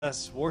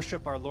us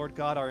worship our Lord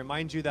God. I'll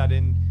remind you that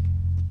in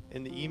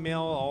the email,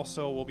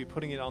 also we'll be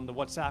putting it on the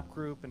WhatsApp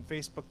group and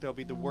Facebook. There'll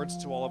be the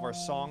words to all of our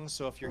songs.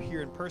 So if you're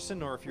here in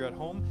person or if you're at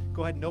home,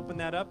 go ahead and open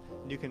that up,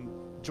 and you can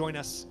join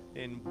us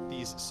in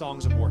these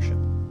songs of worship.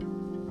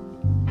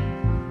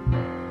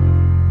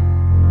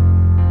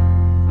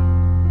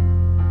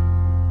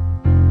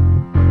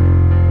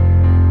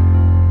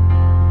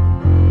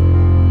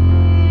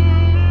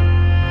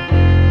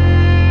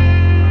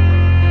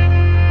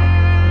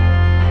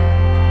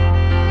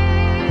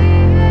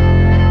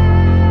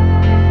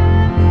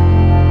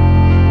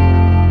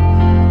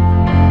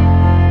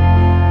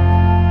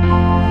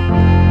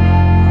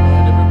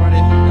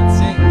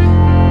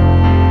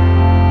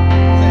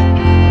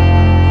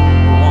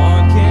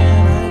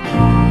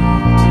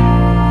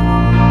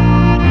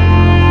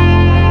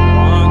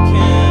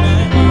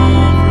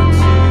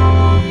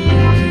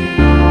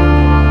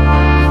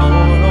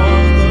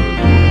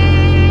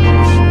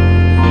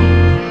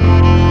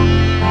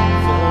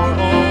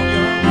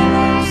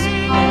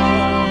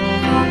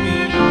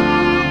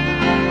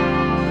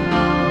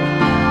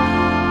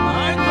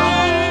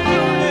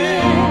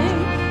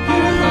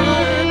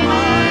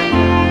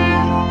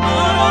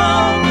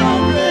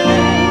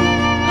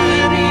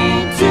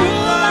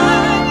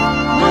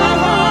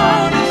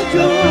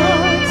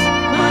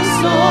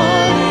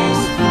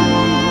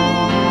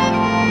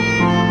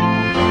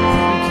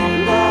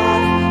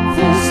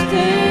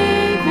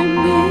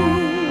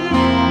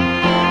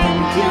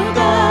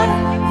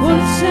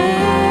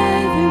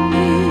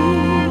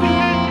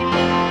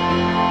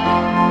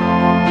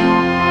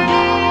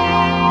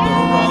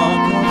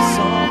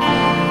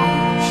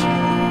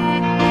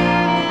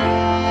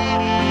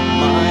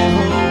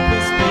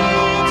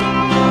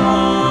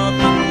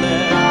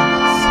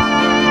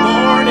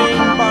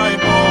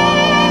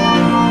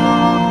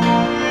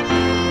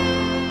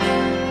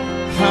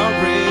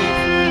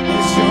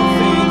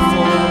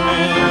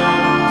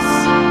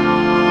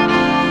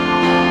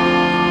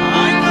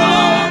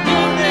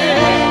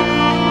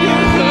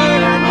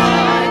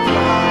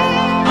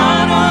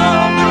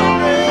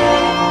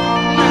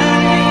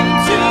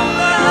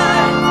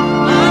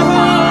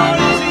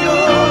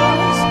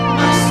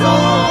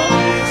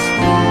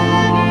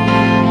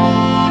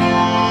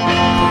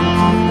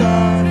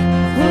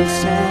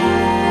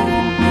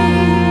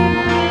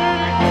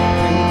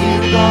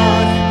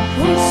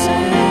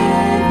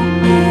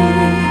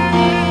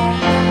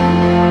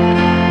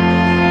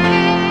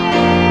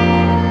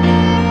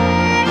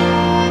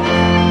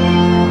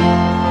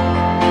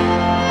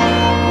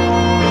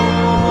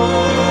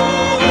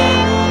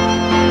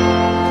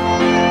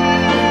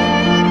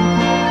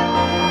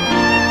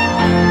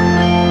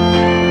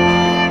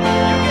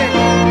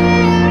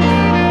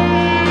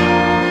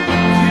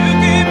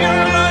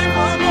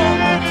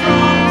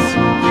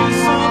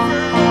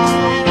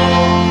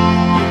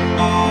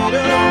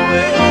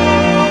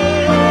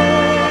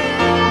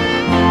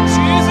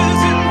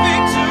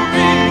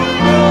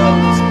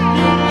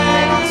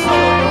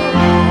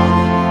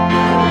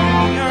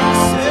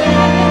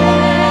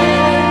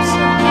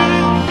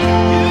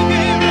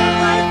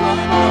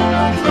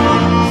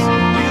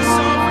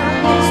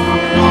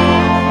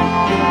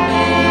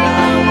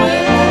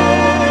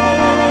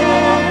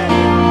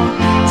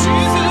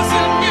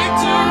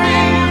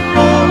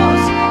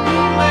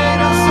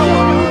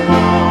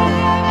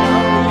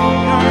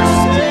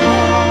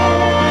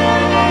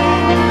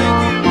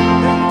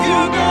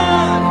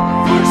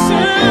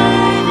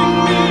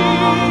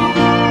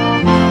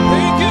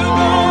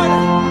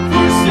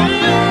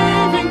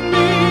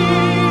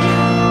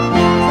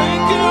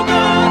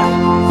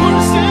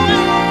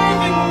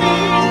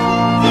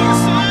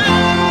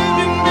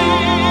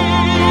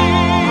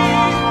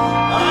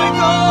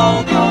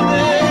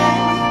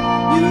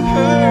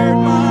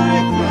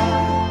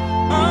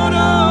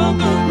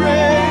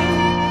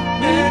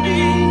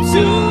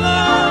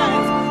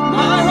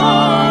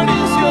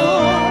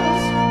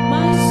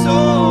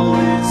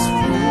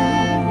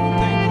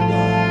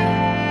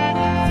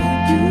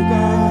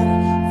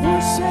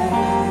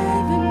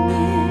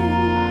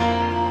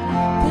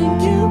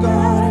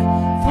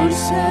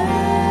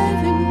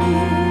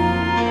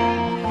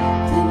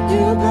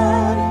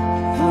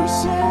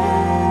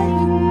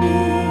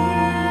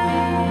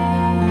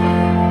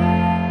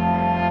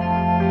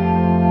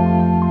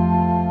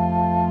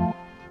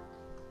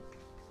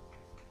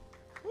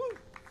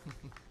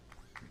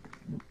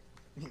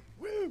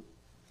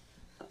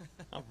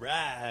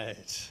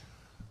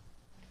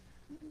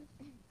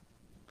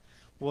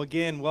 Well,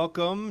 again,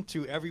 welcome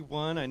to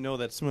everyone. I know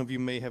that some of you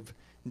may have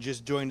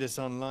just joined us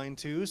online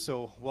too,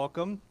 so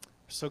welcome.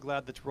 So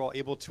glad that we're all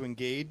able to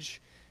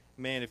engage.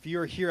 Man, if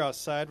you're here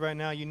outside right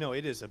now, you know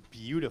it is a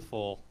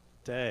beautiful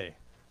day.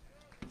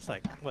 It's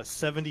like,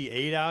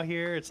 78 out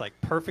here? It's like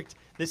perfect.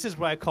 This is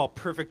what I call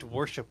perfect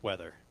worship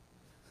weather.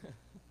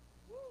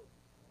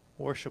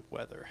 Worship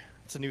weather.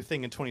 It's a new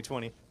thing in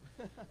 2020.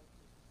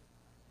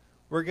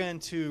 We're going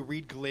to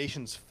read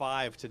Galatians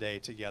 5 today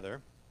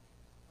together.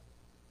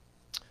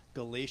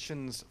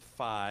 Galatians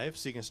 5,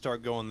 so you can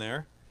start going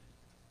there.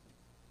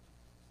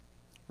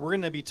 We're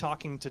going to be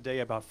talking today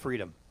about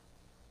freedom.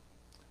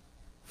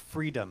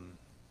 Freedom.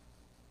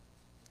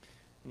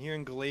 And here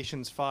in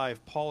Galatians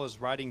 5, Paul is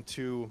writing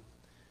to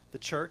the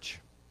church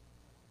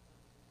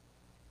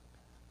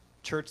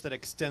that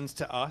extends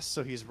to us,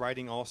 so he's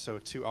writing also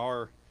to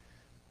our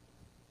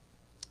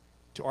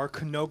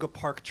Canoga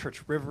Park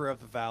Church, River of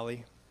the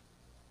Valley.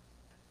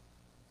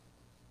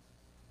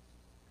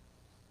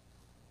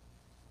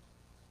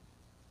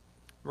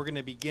 We're going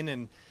to begin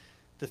in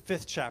the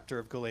 5th chapter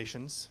of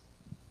Galatians.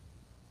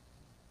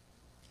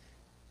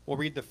 We'll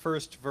read the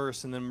first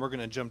verse, and then we're going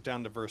to jump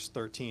down to verse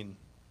 13.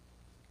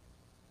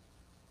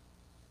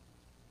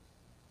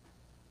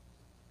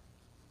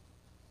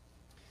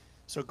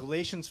 So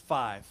Galatians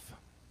 5,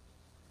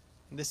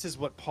 this is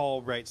what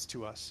Paul writes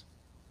to us.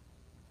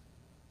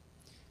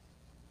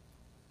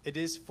 It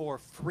is for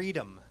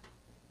freedom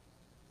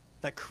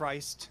that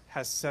Christ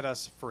has set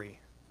us free.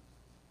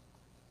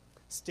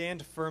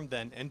 Stand firm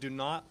then, and do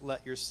not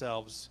let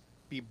yourselves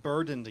be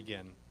burdened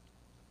again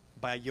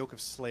by a yoke of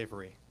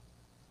slavery.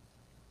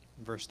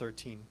 Verse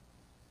 13.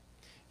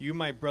 You,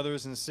 my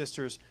brothers and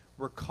sisters,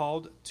 were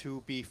called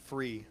to be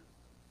free,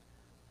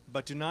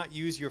 but do not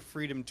use your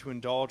freedom to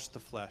indulge the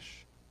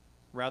flesh.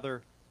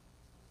 Rather,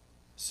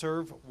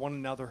 serve one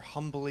another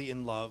humbly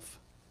in love,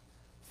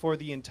 for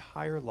the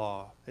entire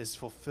law is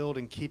fulfilled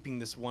in keeping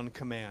this one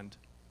command: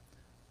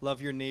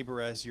 love your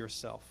neighbor as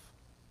yourself.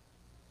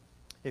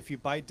 If you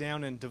bite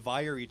down and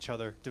devour each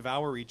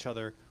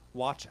other,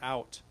 watch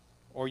out,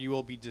 or you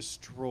will be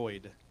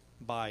destroyed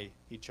by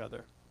each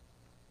other.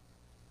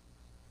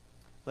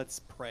 Let's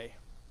pray.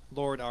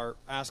 Lord, our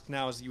ask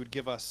now is that you would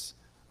give us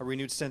a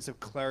renewed sense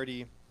of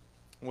clarity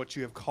in what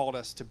you have called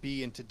us to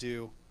be and to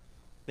do.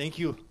 Thank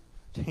you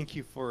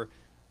for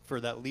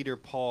that leader,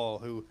 Paul,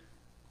 who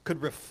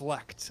could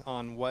reflect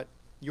on what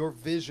your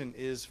vision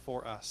is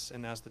for us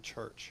and as the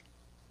church.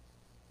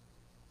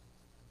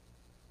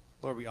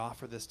 Lord, we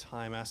offer this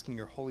time asking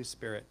your Holy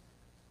Spirit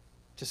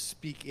to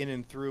speak in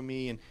and through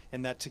me,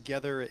 and that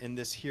together in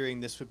this hearing,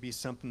 this would be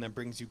something that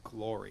brings you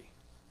glory.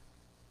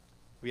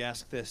 We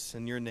ask this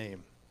in your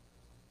name.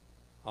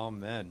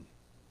 Amen.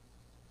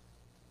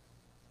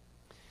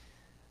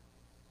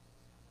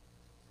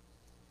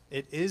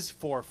 It is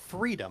for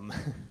freedom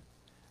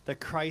that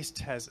Christ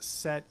has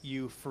set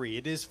you free.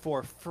 It is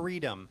for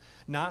freedom,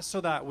 not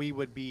so that we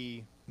would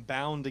be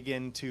bound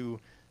again to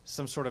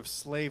some sort of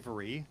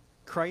slavery.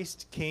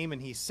 Christ came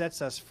and he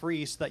sets us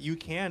free so that you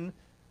can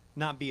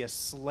not be a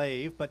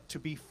slave, but to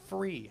be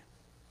free.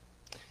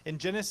 In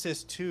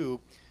Genesis 2,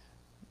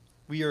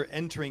 we are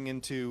entering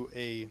into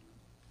a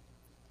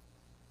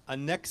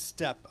next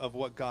step of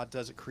what God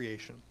does at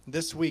creation.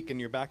 This week in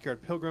your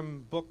Backyard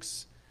Pilgrim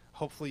books,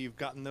 hopefully you've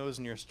gotten those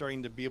and you're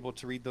starting to be able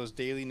to read those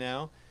daily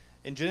now.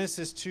 In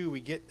Genesis 2, we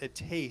get a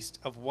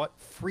taste of what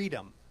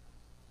freedom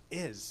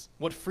is,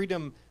 what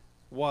freedom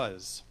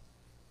was.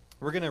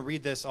 We're going to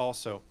read this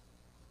also.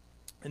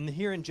 And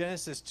here in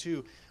Genesis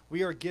 2,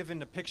 we are given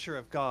a picture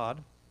of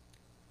God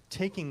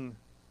taking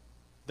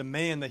the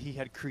man that he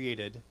had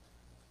created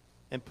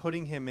and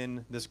putting him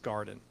in this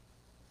garden.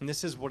 And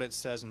this is what it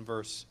says in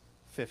verse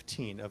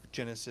 15 of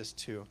Genesis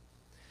 2.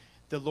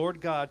 The Lord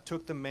God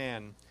took the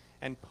man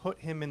and put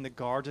him in the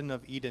Garden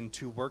of Eden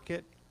to work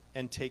it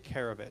and take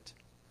care of it.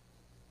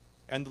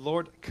 And the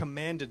Lord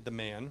commanded the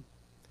man,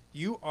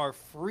 you are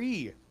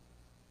free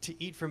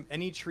to eat from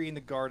any tree in the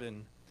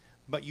garden,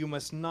 but you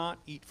must not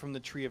eat from the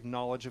tree of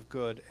knowledge of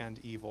good and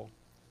evil.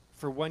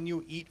 For when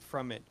you eat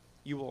from it,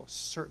 you will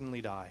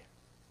certainly die.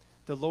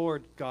 The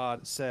Lord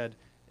God said,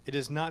 it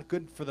is not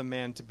good for the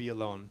man to be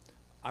alone.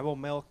 I will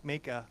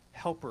make a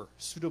helper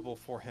suitable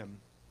for him.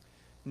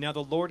 Now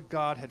the Lord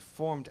God had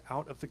formed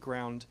out of the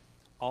ground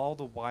all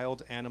the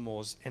wild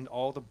animals and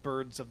all the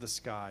birds of the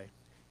sky.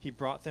 He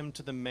brought them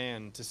to the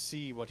man to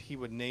see what he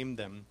would name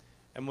them,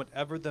 and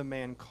whatever the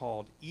man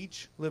called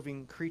each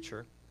living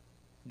creature,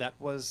 that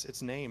was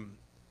its name.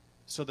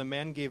 So the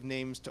man gave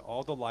names to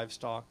all the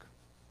livestock,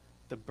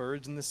 the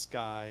birds in the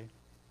sky,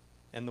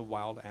 and the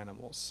wild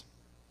animals.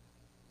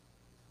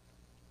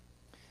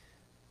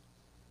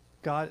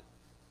 God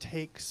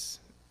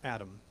takes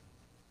Adam,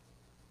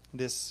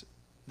 this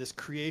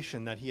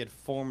creation that he had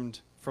formed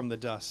from the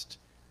dust,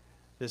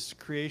 this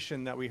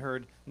creation that we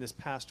heard in this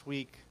past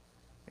week,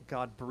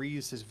 God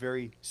breathes his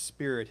very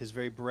spirit, his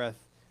very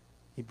breath.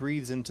 He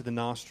breathes into the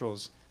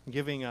nostrils,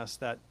 giving us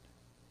that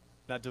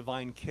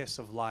divine kiss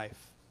of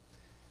life.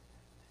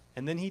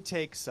 And then he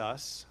takes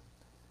us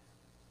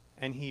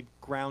and he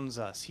grounds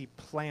us, he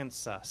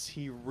plants us,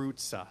 he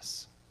roots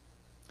us.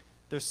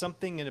 There's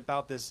something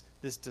about this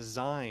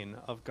design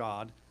of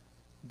God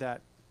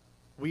that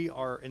we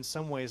are in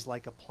some ways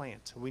like a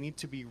plant. We need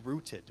to be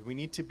rooted. We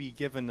need to be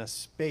given a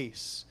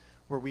space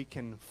where we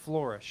can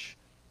flourish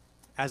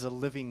as a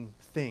living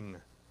thing.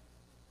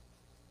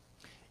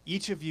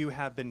 Each of you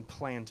have been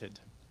planted.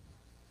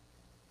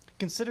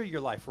 Consider your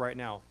life right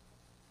now.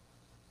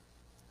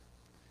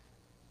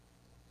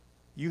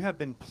 You have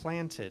been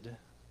planted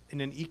in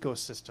an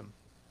ecosystem,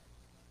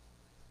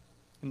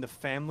 in the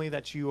family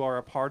that you are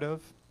a part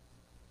of,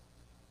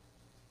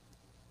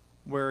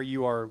 where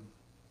you are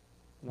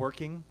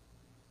working,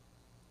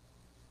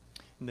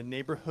 in the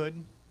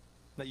neighborhood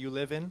that you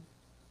live in,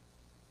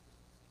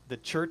 the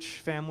church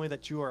family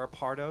that you are a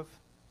part of,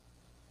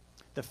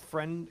 the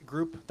friend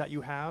group that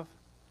you have?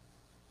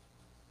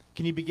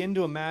 Can you begin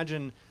to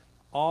imagine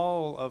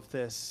all of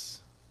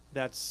this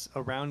that's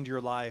around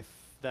your life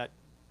that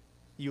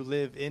you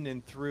live in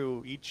and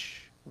through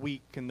each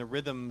week, and the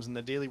rhythms and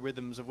the daily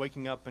rhythms of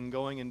waking up and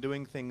going and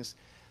doing things?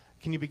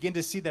 Can you begin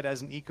to see that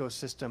as an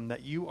ecosystem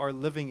that you are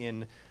living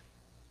in?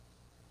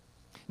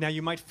 Now,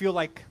 you might feel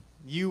like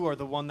you are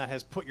the one that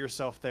has put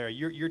yourself there.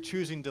 You're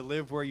choosing to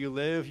live where you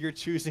live. You're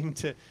choosing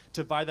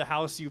to buy the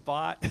house you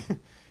bought.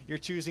 You're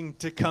choosing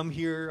to come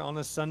here on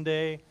a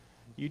Sunday.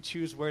 You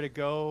choose where to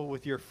go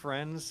with your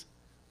friends.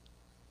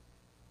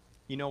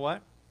 You know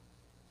what?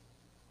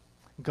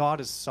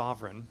 God is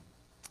sovereign,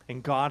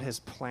 and God has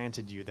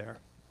planted you there.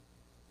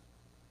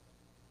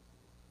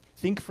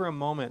 Think for a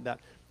moment that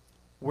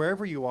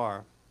wherever you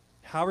are,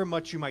 however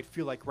much you might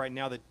feel like right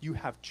now that you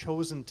have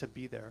chosen to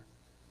be there,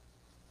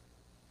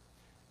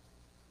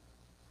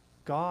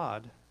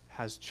 God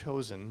has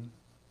chosen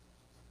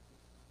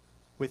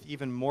with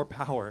even more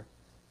power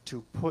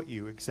to put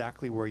you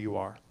exactly where you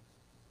are.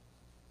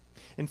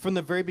 And from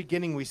the very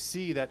beginning, we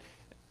see that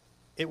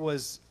it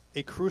was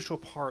a crucial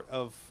part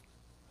of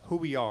who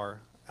we are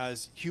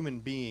as human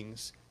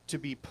beings to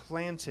be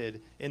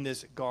planted in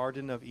this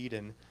Garden of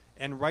Eden.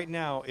 And right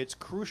now, it's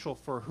crucial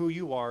for who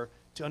you are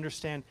to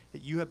understand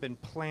that you have been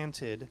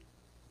planted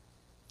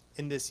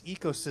in this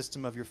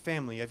ecosystem of your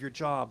family, of your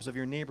jobs, of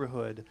your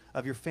neighborhood,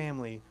 of your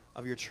family,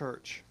 of your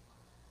church.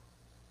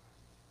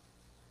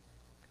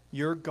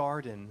 Your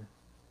garden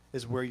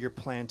is where you're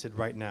planted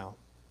right now.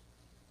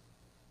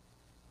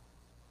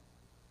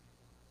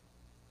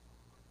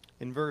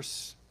 In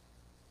verse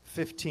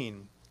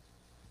 15,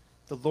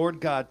 the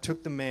Lord God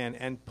took the man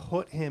and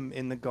put him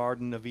in the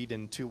Garden of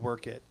Eden to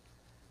work it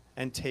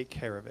and take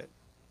care of it.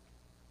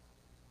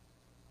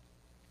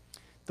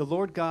 The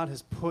Lord God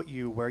has put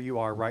you where you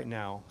are right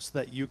now so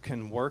that you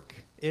can work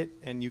it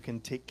and you can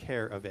take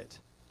care of it.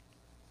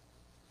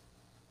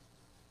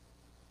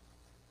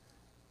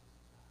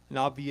 An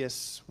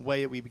obvious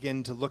way we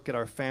begin to look at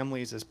our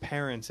families as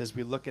parents as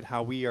we look at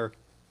how we are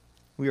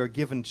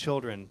given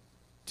children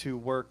to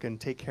work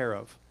and take care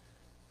of,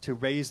 to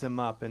raise them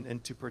up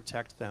and to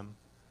protect them.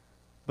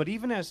 But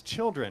even as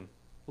children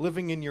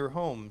living in your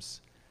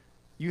homes,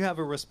 you have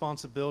a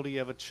responsibility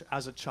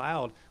as a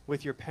child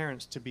with your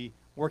parents to be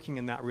working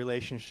in that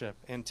relationship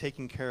and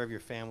taking care of your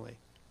family.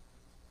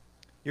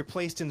 You're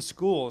placed in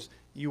schools,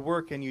 you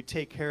work and you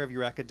take care of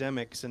your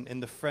academics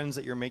and the friends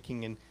that you're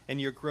making and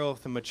your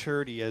growth and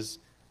maturity as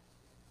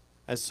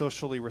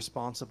socially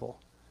responsible.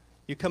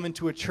 You come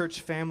into a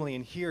church family,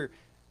 and here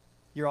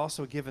you're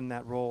also given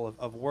that role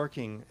of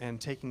working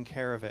and taking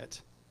care of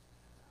it.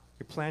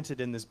 You're planted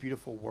in this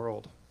beautiful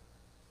world,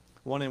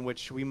 one in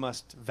which we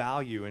must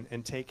value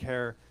and take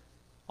care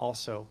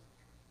also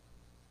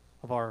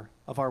of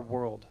our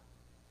world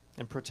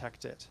and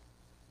protect it.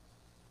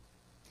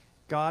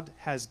 God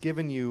has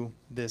given you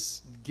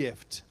this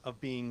gift of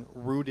being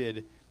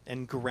rooted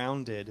and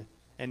grounded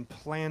and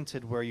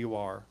planted where you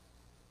are.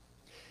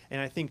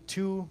 And I think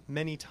too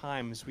many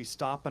times we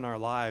stop in our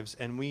lives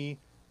and we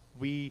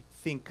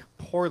think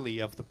poorly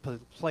of the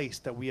place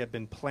that we have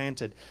been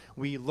planted.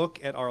 We look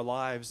at our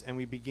lives and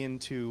we begin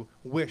to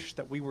wish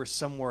that we were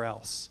somewhere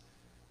else.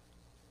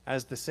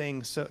 As the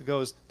saying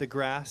goes, the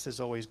grass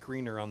is always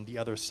greener on the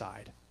other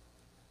side.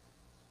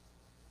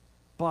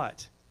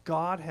 But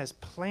God has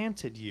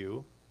planted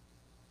you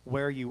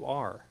where you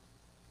are.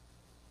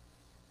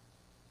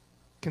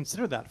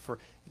 Consider that. For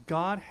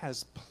God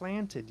has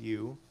planted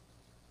you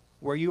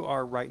where you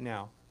are right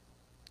now.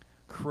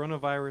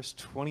 Coronavirus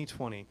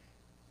 2020.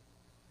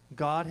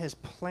 God has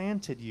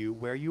planted you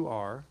where you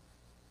are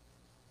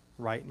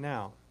right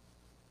now.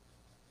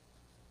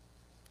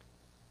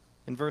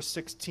 In verse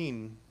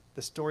 16,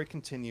 the story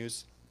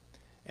continues.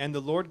 And the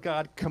Lord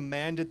God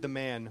commanded the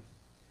man,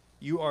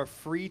 "You are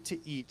free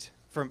to eat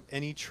from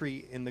any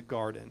tree in the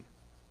garden."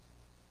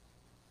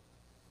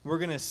 We're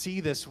going to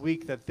see this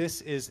week that this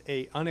is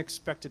an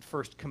unexpected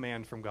first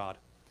command from God.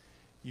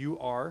 You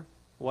are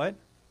what?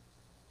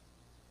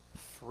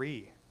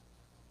 Free.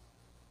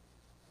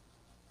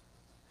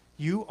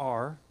 You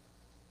are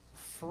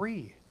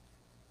free.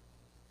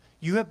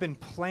 You have been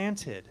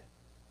planted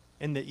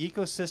in the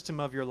ecosystem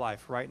of your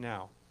life right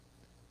now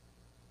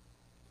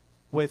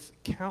with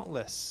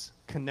countless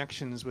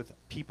connections with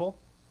people,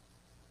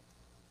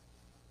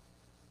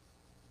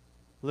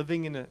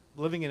 living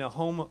in a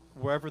home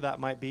wherever that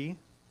might be,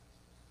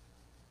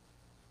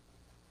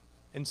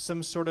 in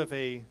some sort of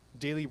a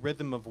daily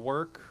rhythm of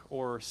work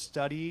or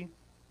study.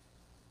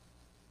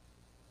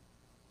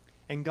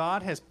 And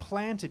God has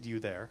planted you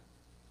there.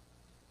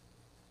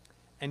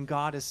 And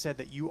God has said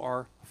that you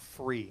are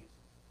free.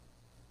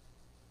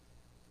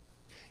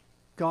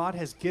 God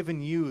has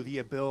given you the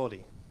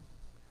ability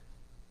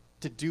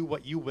to do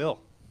what you will,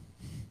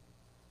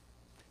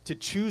 to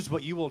choose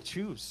what you will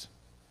choose.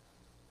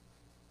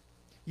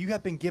 You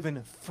have been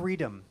given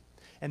freedom.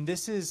 And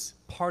this is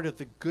part of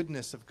the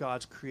goodness of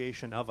God's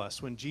creation of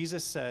us. When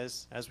Jesus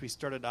says, as we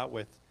started out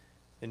with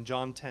in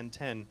John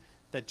 10:10,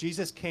 that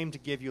Jesus came to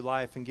give you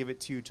life and give it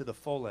to you to the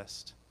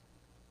fullest.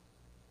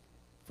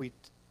 If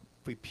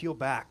we peel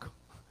back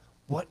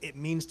what it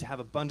means to have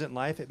abundant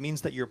life, it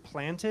means that you're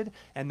planted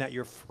and that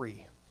you're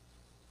free.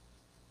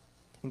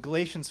 In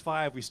Galatians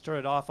 5, we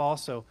started off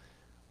also,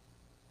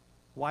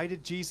 why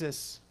did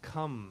Jesus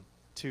come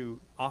to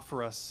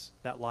offer us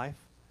that life?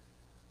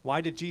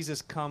 Why did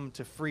Jesus come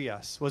to free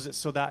us? Was it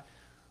so that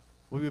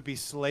we would be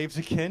slaves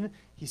again?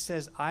 He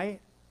says,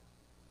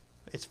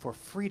 it's for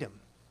freedom.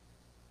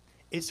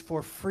 It's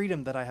for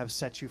freedom that I have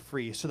set you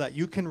free, so that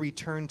you can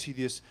return to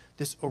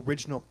this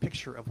original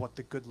picture of what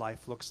the good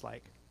life looks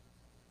like.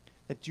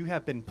 That you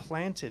have been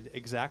planted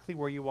exactly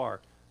where you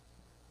are,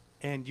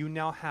 and you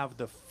now have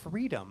the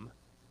freedom.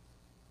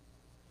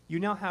 You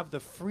now have the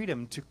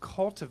freedom to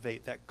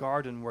cultivate that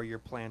garden where you're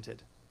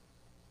planted.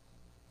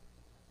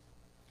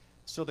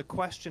 So the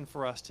question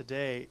for us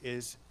today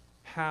is,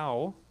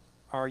 how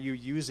are you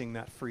using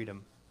that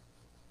freedom?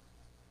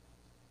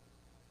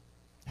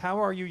 How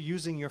are you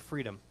using your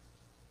freedom?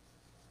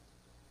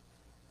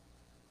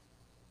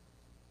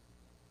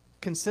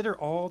 Consider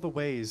all the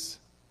ways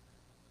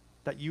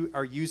that you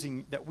are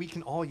using, that we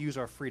can all use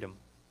our freedom.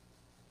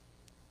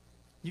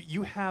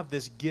 You have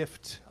this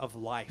gift of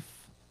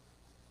life.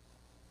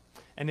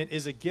 And it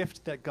is a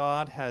gift that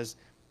God has,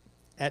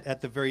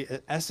 at the very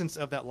essence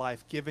of that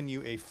life, given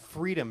you a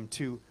freedom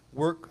to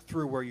work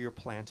through where you're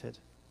planted.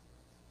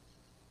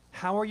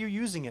 How are you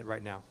using it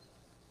right now?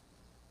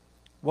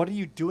 What are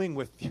you doing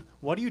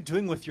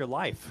with your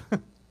life?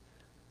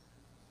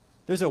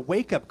 There's a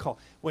wake-up call.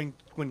 When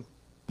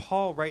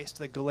Paul writes to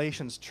the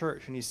Galatians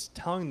church and he's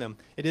telling them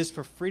it is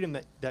for freedom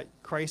that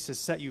Christ has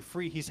set you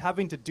free, he's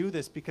having to do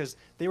this because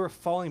they were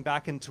falling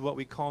back into what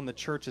we call in the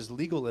church as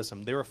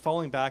legalism. They were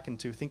falling back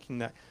into thinking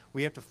that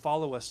we have to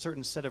follow a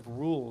certain set of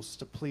rules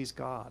to please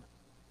God.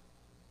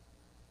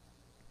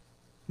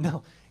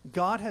 No,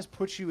 God has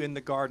put you in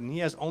the garden. He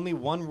has only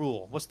one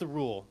rule. What's the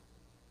rule?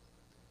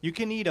 You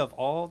can eat of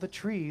all the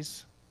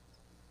trees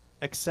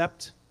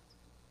except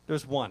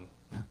there's one.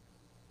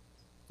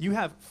 You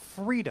have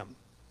freedom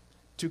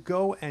to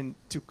go and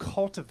to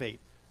cultivate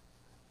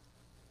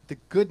the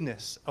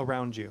goodness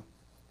around you.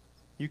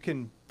 You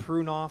can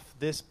prune off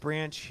this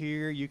branch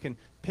here. You can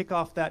pick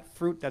off that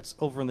fruit that's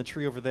over in the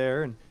tree over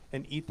there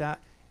and eat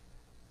that.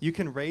 You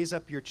can raise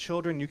up your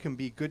children. You can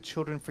be good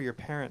children for your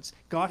parents.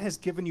 God has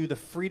given you the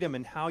freedom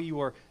in how you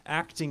are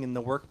acting in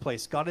the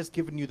workplace. God has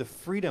given you the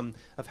freedom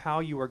of how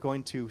you are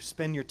going to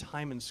spend your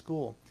time in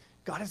school.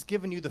 God has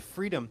given you the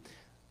freedom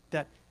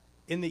that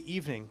in the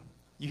evening,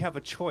 you have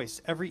a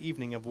choice every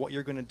evening of what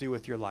you're going to do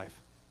with your life.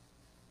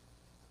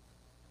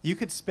 You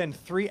could spend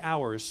 3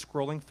 hours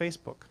scrolling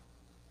Facebook.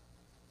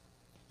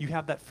 You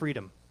have that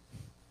freedom.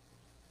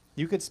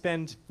 You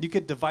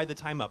could divide the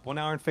time up. 1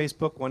 hour on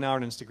Facebook, 1 hour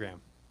on Instagram.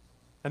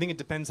 I think it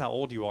depends how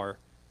old you are.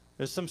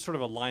 There's some sort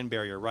of a line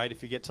barrier, right?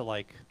 If you get to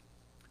like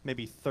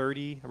maybe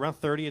 30, around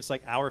 30, it's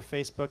like hour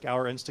Facebook,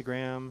 hour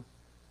Instagram.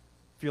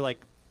 If you're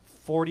like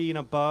 40 and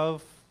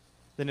above,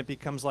 then it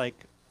becomes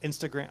like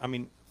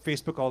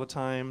Facebook all the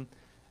time.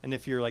 And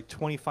if you're like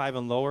 25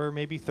 and lower,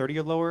 maybe 30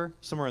 or lower,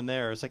 somewhere in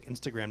there, it's like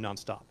Instagram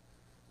nonstop,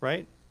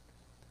 right?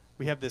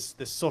 We have this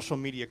social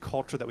media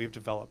culture that we've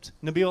developed.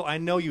 Nabil, I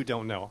know you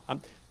don't know.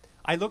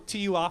 I look to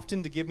you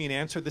often to give me an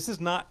answer. This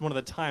is not one of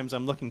the times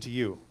I'm looking to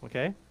you,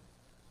 okay?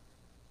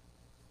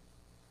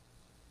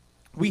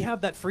 We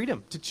have that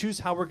freedom to choose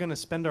how we're going to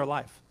spend our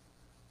life.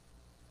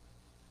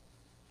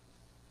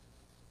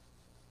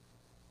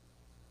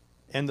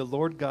 And the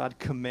Lord God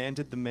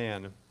commanded the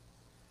man,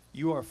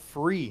 "You are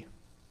free.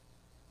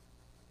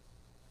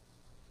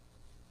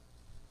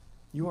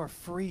 You are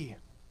free."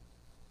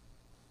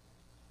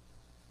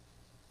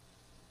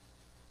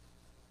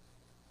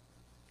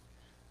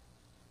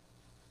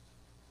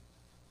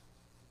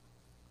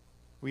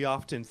 We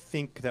often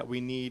think that we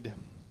need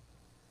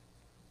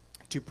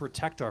to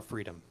protect our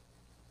freedom.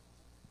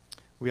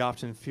 We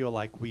often feel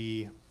like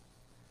we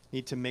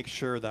need to make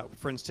sure that,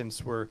 for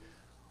instance, we're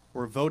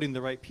voting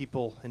the right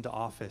people into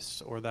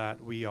office, or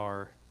that we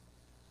are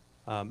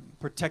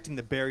protecting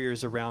the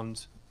barriers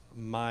around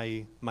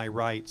my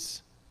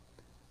rights.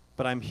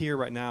 But I'm here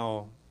right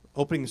now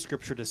opening the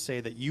scripture to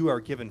say that you are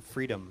given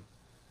freedom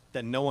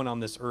that no one on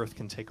this earth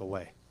can take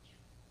away.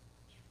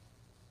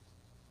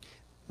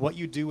 What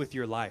you do with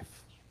your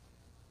life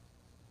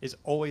is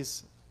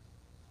always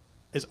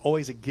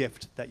a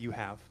gift that you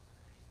have.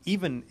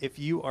 Even if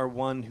you are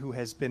one who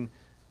has been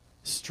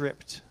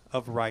stripped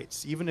of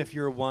rights, even if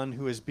you're one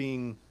who is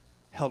being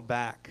held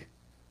back,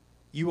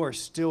 you are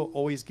still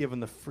always given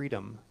the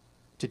freedom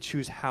to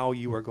choose how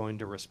you are going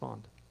to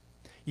respond.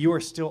 You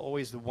are still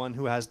always the one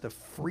who has the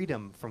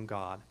freedom from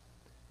God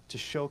to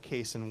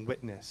showcase and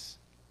witness.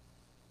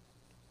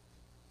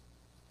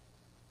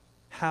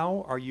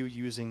 How are you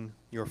using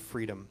your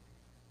freedom?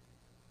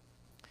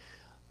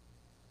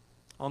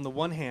 On the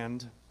one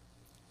hand,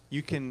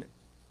 you could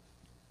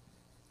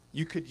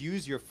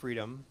use your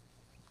freedom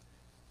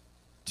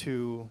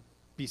to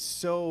be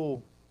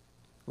so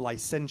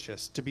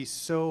licentious, to be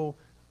so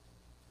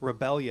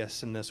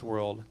rebellious in this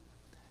world,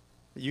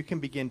 that you can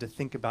begin to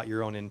think about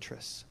your own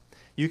interests.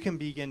 You can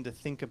begin to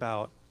think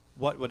about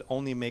what would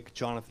only make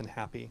Jonathan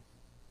happy.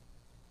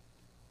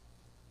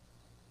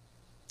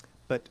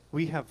 But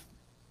we have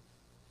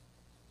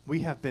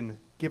been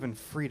given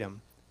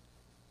freedom.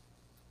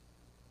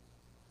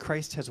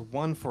 Christ has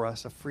won for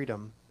us a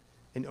freedom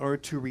in order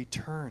to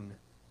return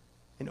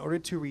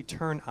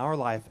our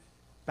life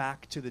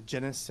back to the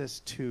Genesis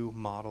 2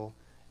 model,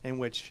 in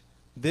which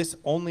this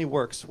only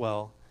works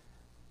well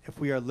if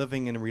we are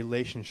living in a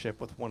relationship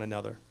with one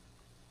another.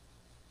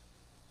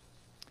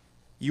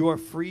 You are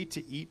free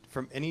to eat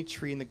from any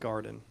tree in the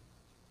garden,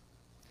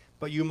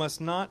 but you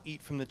must not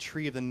eat from the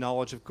tree of the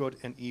knowledge of good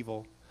and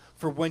evil,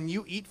 for when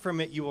you eat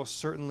from it, you will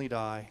certainly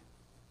die.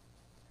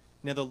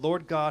 Now the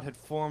Lord God had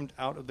formed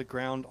out of the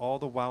ground all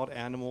the wild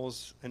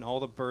animals and all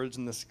the birds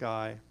in the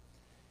sky.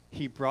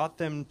 He brought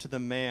them to the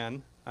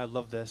man, I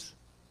love this,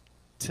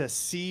 to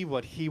see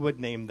what he would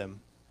name them.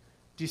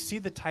 Do you see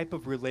the type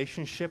of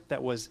relationship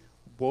that was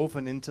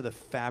woven into the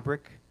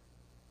fabric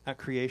at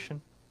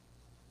creation?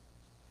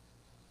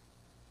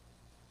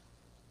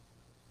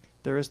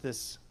 There is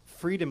this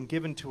freedom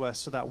given to us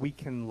so that we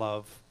can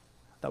love,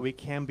 that we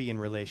can be in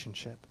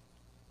relationship.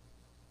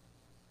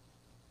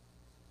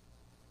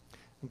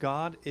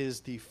 God is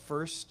the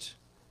first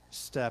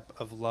step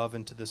of love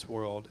into this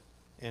world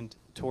and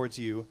towards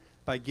you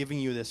by giving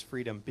you this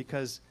freedom,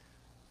 because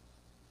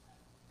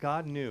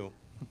God knew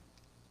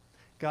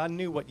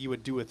what you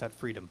would do with that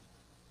freedom.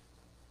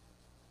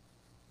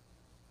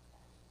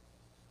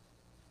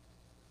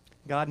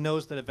 God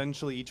knows that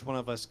eventually each one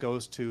of us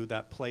goes to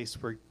that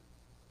place where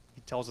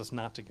he tells us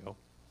not to go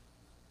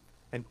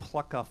and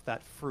pluck off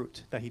that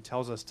fruit that he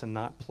tells us to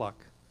not pluck.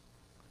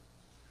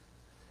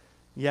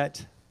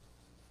 Yet,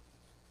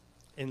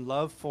 in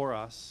love for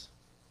us,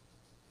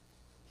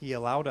 he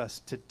allowed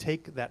us to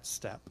take that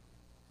step,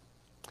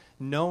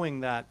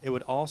 knowing that it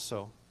would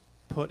also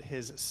put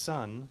his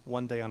son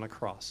one day on a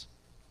cross,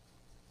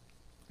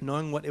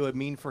 knowing what it would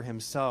mean for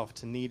himself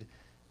to need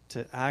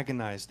to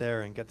agonize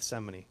there in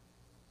Gethsemane.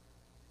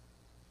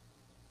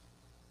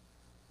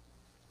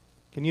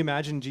 Can you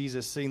imagine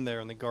Jesus sitting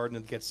there in the Garden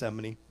of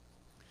Gethsemane?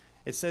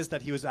 It says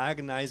that he was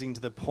agonizing to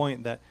the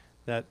point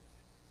that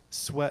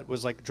sweat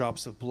was like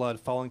drops of blood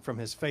falling from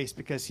his face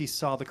because he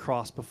saw the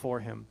cross before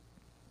him.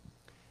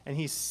 And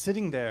he's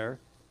sitting there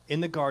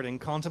in the garden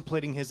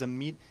contemplating his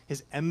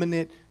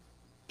imminent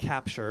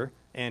capture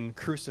and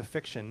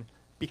crucifixion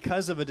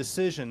because of a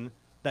decision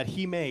that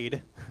he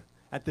made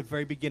at the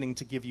very beginning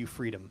to give you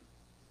freedom.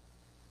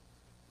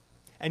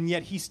 And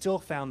yet he still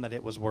found that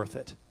it was worth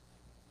it.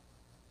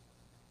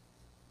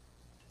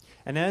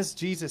 And as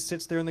Jesus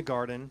sits there in the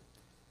garden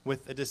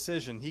with a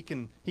decision, he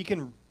can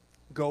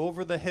go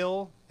over the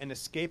hill and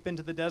escape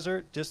into the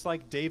desert just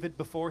like David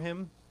before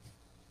him.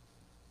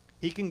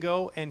 He can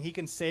go and he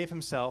can save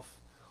himself,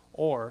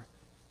 or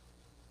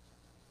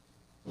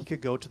he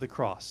could go to the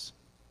cross.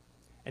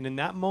 And in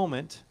that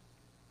moment,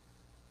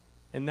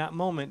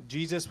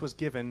 Jesus was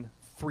given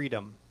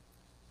freedom.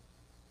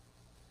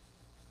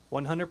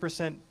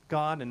 100%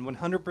 God and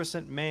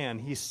 100% man.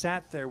 He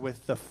sat there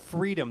with the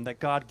freedom that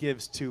God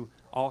gives to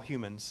all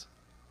humans.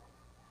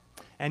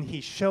 And he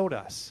showed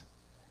us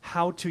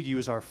how to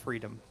use our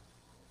freedom.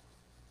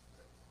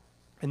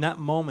 In that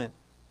moment,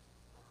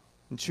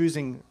 in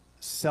choosing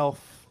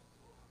self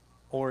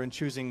or in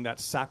choosing that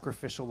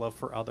sacrificial love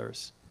for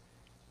others,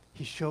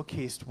 he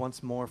showcased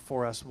once more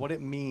for us what it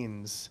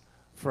means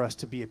for us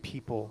to be a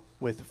people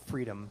with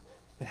freedom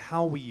and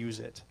how we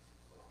use it.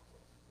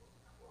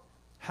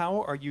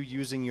 How are you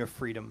using your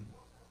freedom?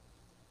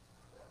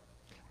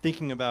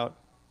 Thinking about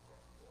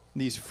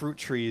these fruit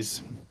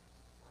trees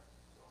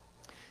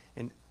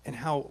and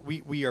how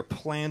we are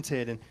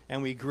planted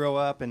and we grow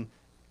up, and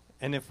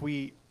if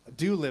we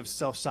do live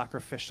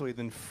self-sacrificially,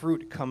 then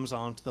fruit comes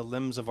onto the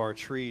limbs of our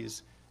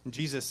trees. And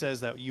Jesus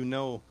says that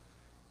you'll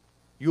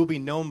be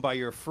known by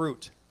your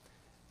fruit.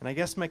 And I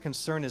guess my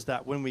concern is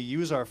that when we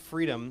use our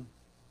freedom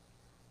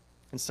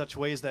in such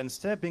ways that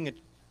instead of being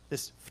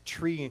this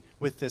tree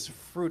with this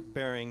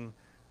fruit-bearing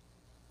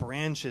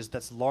branches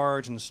that's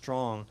large and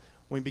strong,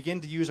 when we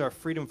begin to use our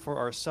freedom for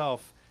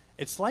ourselves,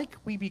 it's like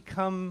we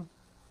become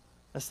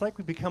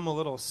a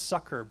little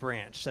sucker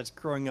branch that's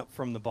growing up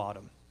from the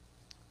bottom.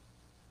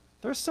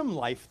 There's some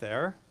life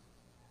there.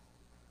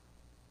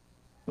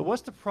 But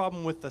what's the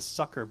problem with the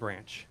sucker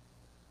branch?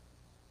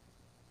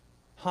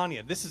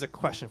 Hania, this is a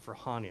question for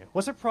Hania.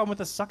 What's the problem with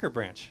the sucker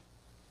branch?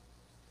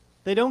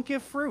 They don't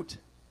give fruit.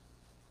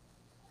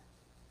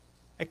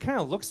 It kind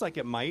of looks like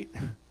it might.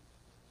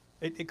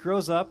 It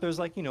grows up. There's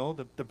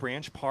the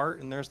branch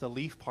part and there's the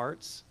leaf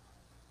parts.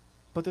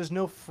 But there's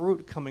no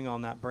fruit coming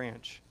on that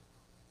branch.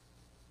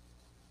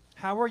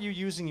 How are you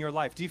using your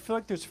life? Do you feel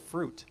like there's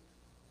fruit?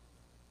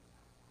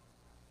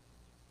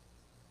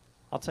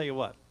 I'll tell you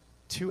what.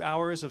 2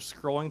 hours of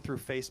scrolling through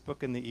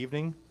Facebook in the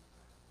evening,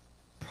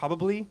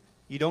 probably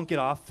you don't get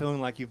off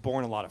feeling like you've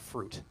borne a lot of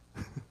fruit.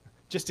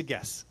 Just a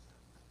guess.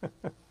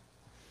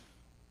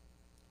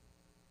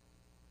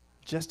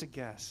 Just a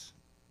guess.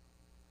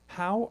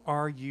 How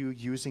are you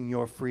using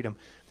your freedom?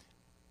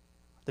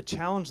 The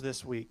challenge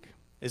this week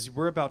is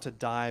we're about to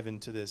dive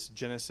into this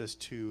Genesis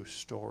 2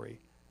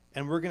 story,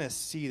 and we're going to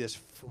see this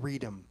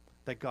freedom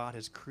that God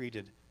has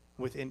created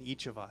within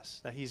each of us,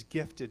 that he's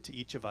gifted to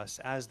each of us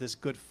as this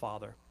good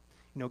father.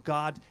 You know,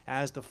 God,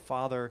 as the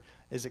father,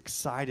 is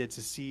excited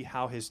to see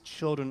how his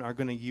children are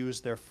going to use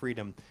their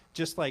freedom.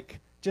 Just like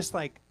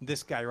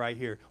this guy right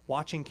here,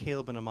 watching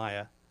Caleb and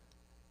Amaya.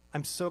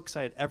 I'm so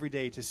excited every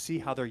day to see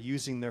how they're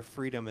using their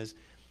freedom as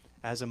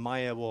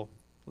Amaya will.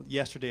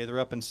 Yesterday, they're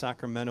up in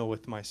Sacramento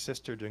with my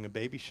sister doing a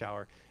baby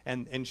shower,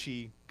 and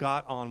she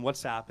got on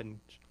WhatsApp,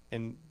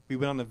 and we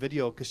went on the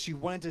video because she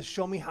wanted to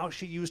show me how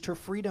she used her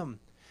freedom.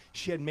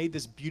 She had made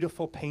this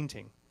beautiful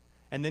painting,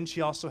 and then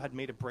she also had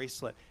made a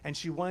bracelet, and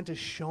she wanted to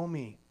show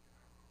me.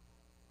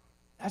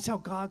 That's how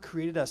God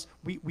created us.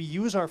 We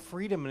use our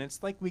freedom, and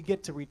it's like we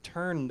get to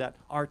return that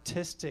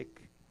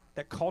artistic,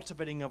 that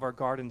cultivating of our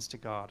gardens to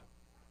God.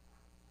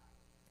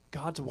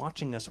 God's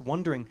watching us,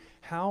 wondering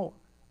how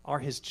are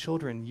his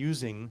children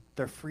using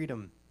their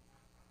freedom?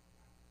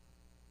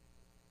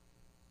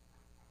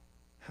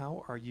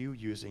 How are you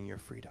using your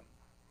freedom?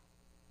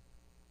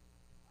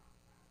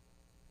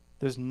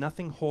 There's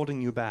nothing holding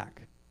you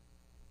back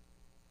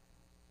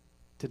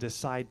to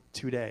decide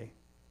today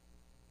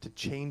to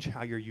change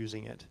how you're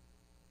using it.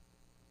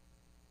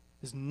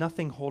 There's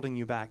nothing holding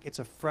you back. It's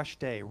a fresh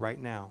day right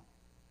now.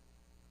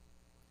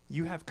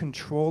 You have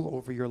control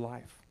over your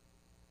life.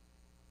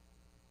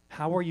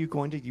 How are you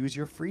going to use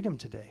your freedom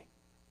today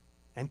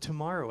and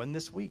tomorrow and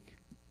this week?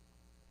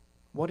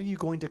 What are you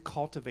going to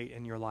cultivate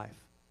in your life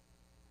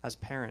as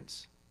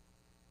parents,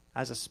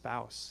 as a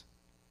spouse,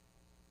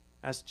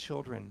 as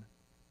children?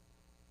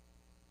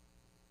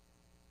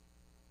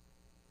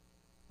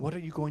 What are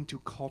you going to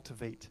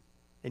cultivate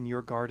in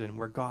your garden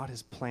where God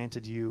has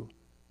planted you?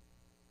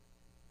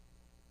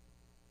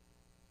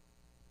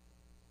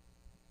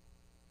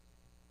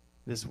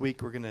 This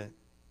week we're going to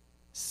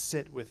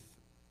sit with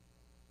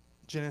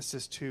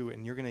Genesis 2,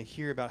 and you're going to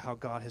hear about how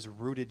God has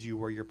rooted you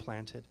where you're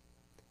planted.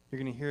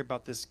 You're going to hear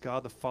about this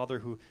God the Father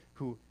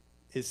who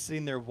is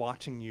sitting there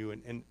watching you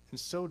and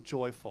so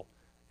joyful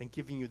and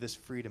giving you this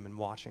freedom and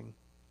watching.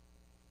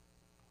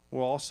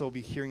 We'll also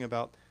be hearing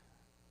about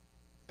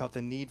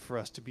the need for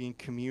us to be in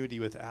community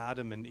with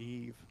Adam and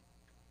Eve.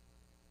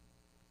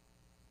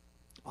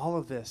 All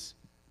of this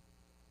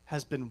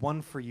has been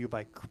won for you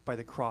by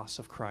the cross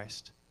of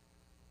Christ.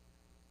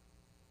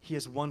 He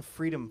has won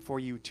freedom for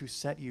you to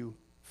set you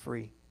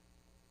free.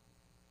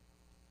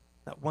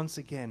 That once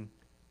again,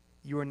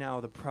 you are now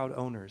the proud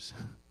owners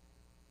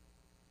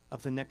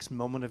of the next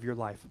moment of your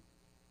life.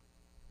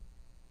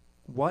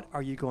 What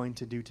are you going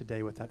to do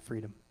today with that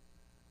freedom?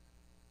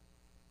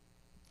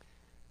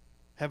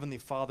 Heavenly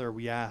Father,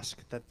 we ask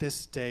that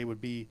this day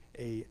would be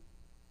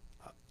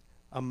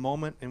a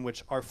moment in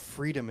which our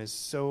freedom is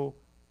so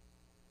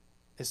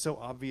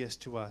obvious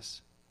to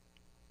us.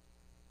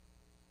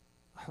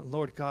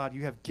 Lord God,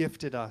 you have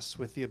gifted us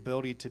with the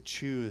ability to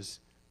choose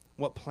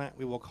what plant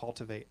we will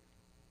cultivate.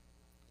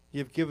 You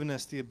have given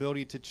us the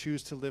ability to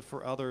choose to live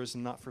for others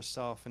and not for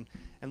self.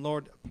 And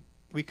Lord,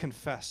 we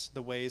confess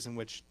the ways in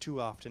which too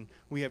often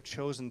we have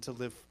chosen to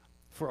live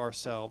for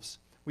ourselves.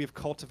 We have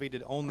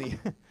cultivated only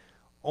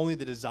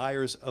the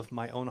desires of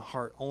my own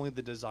heart, only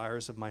the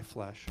desires of my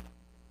flesh.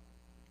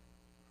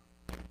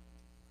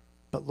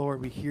 But Lord,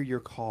 we hear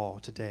your call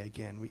today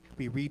again.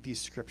 We read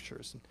these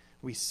scriptures and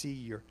we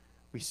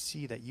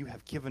see that you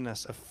have given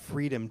us a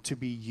freedom to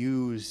be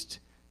used,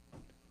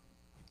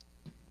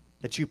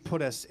 that you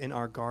put us in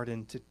our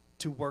garden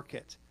to work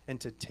it and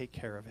to take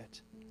care of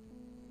it.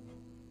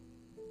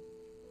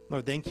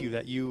 Lord, thank you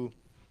that you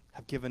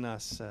have given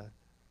us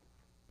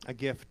a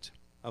gift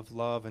of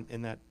love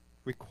and that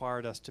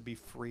required us to be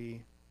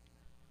free.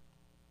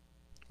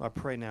 I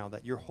pray now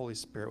that your Holy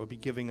Spirit will be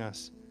giving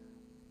us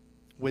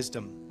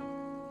wisdom.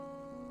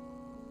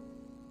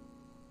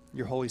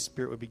 Your Holy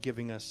Spirit would be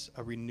giving us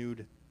a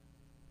renewed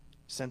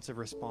sense of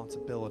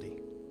responsibility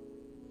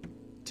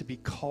to be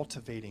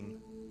cultivating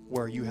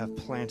where you have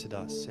planted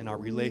us in our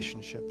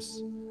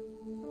relationships,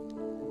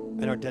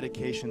 in our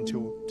dedication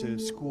to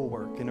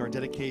schoolwork, in our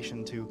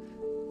dedication to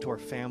our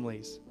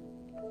families,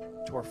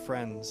 to our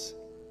friends.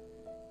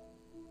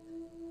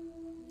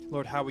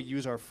 Lord, how we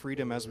use our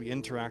freedom as we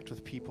interact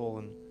with people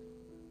and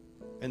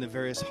in the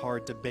various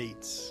hard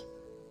debates.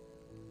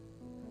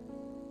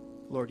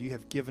 Lord, you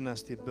have given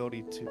us the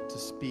ability to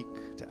speak,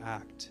 to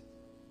act,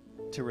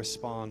 to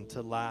respond,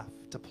 to laugh,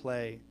 to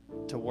play,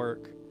 to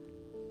work.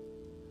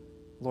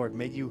 Lord,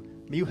 may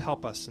you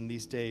help us in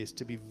these days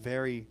to be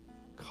very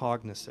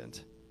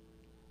cognizant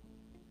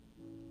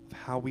of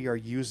how we are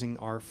using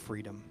our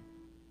freedom.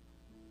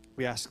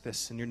 We ask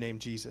this in your name,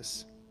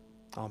 Jesus.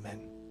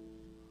 Amen.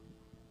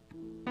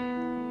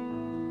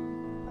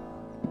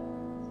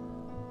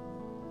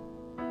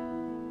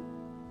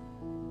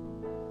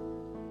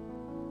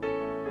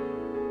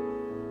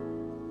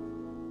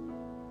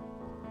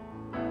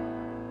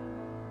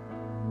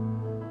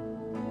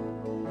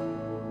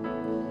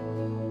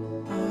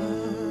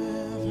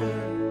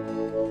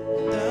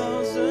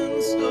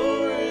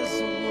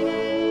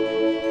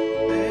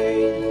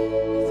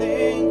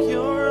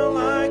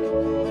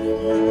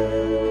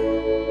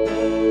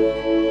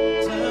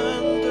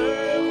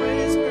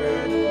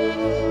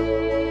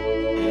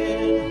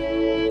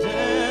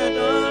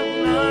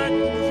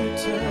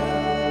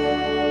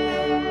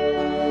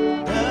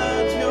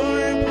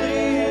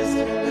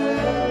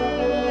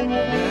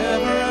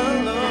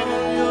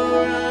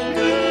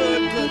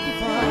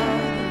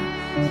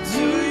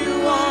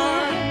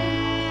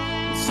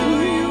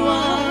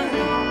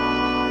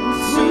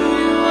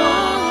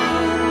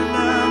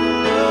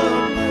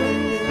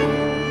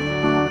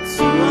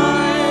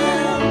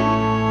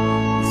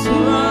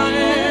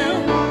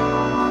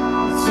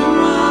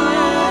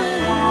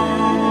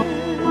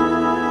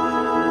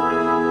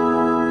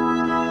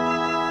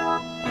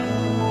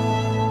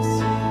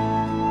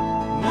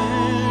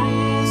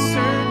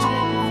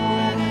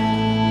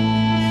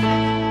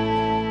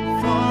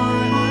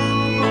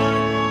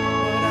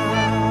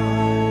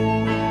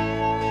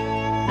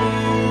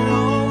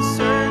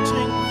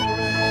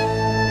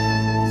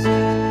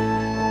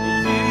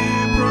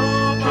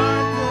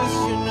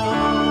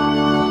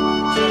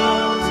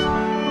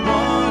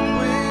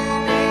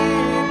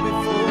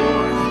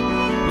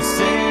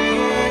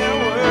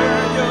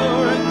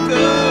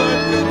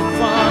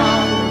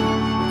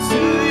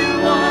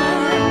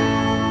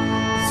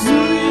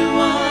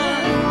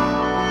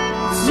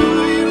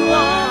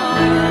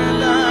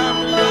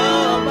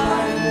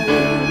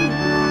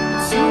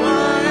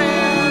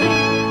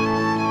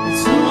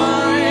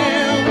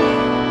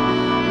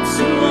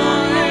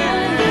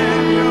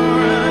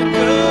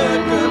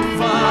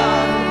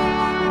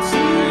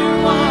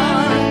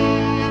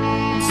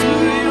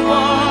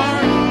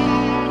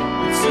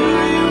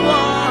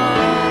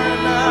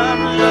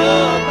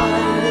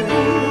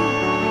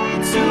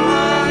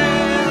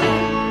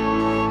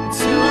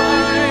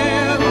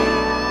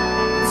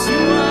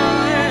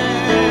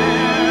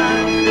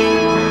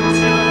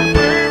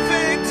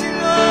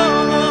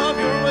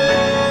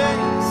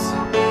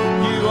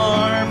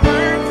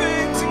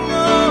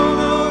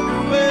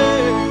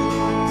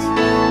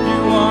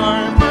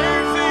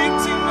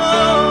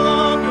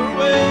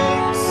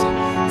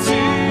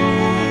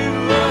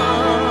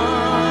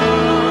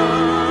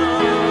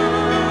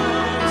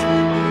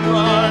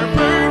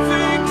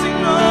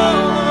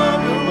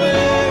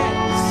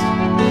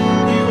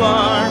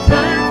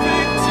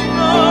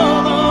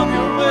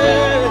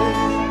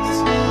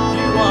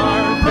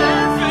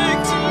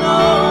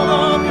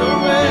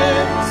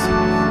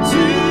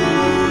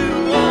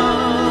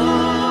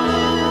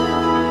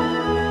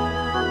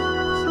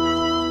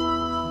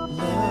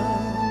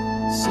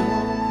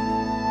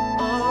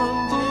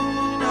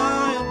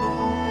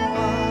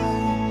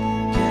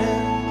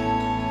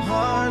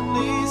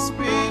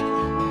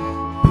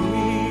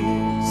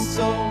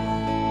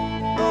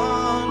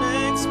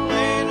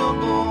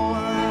 struggle.